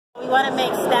want to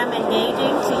make STEM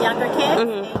engaging to younger kids,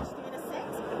 age 3 to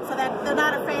 6, so that they're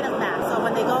not afraid of math. So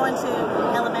when they go into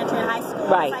elementary and high school,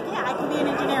 it's like, yeah, I can be an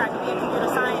engineer, I can be a computer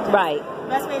scientist. Right.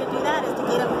 The best way to do that is to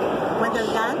get them when they're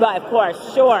young. Right, of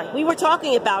course, sure. We were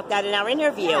talking about that in our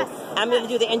interview. Yes. I'm going to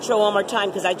do the intro one more time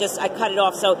because I cut it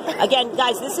off. So again,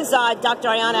 guys, this is Dr.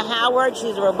 Ayanna Howard.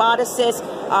 She's a roboticist,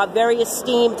 very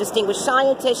esteemed, distinguished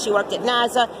scientist. She worked at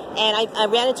NASA, and I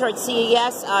ran into her at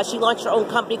CES. She launched her own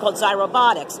company called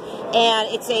Robotics, and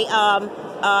it's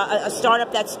a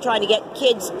startup that's trying to get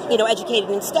kids, educated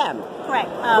in STEM. Correct.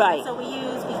 Right. So we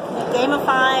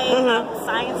gamify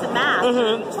science and math.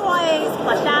 Toys,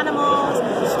 plush animals,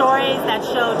 stories that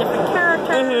show different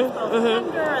characters, both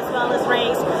gender as well as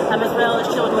race, as well as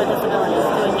children with disabilities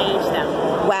to engage them.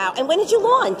 Wow. And when did you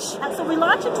launch? So we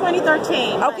launched in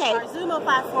 2013. Okay. Our Zumo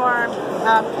platform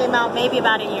came out maybe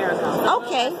about a year ago. So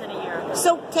okay. Less than a year ago.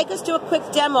 So take us to a quick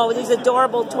demo with these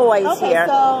adorable toys here. Okay,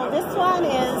 so this one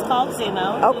is called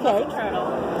Zumo. Okay. Zumo's a turtle.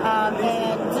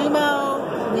 And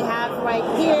Zumo, we have right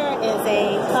here is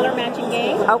a color matching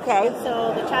game. Okay. And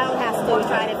so the child has to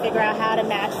try to figure out how to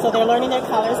match. So they're learning their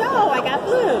colors. Oh, I got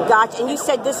blue. Gotcha. And you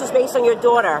said this is based on your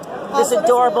daughter, this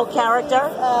adorable character?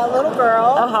 A little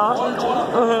girl.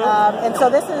 Gigi. And so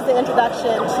this is the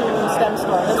introduction to STEM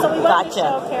stories. And so we want to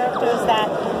show characters that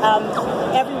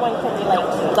everyone can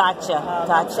relate to. Gotcha.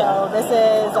 So this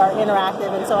is our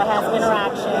interactive, and so it has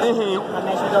interaction as you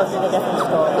go through the different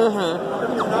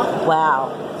stories.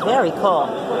 Wow. Very cool.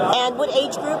 And what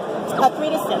age group? 3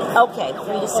 to 6. Okay,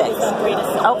 3 to 6. 3 to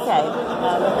 6. Okay.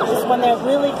 Just when they're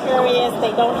really curious,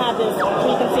 they don't have this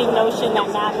preconceived notion that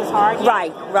math is hard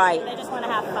yet. Right. They just want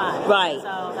to have fun. Right.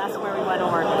 So that's where we want to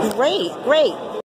work. Great.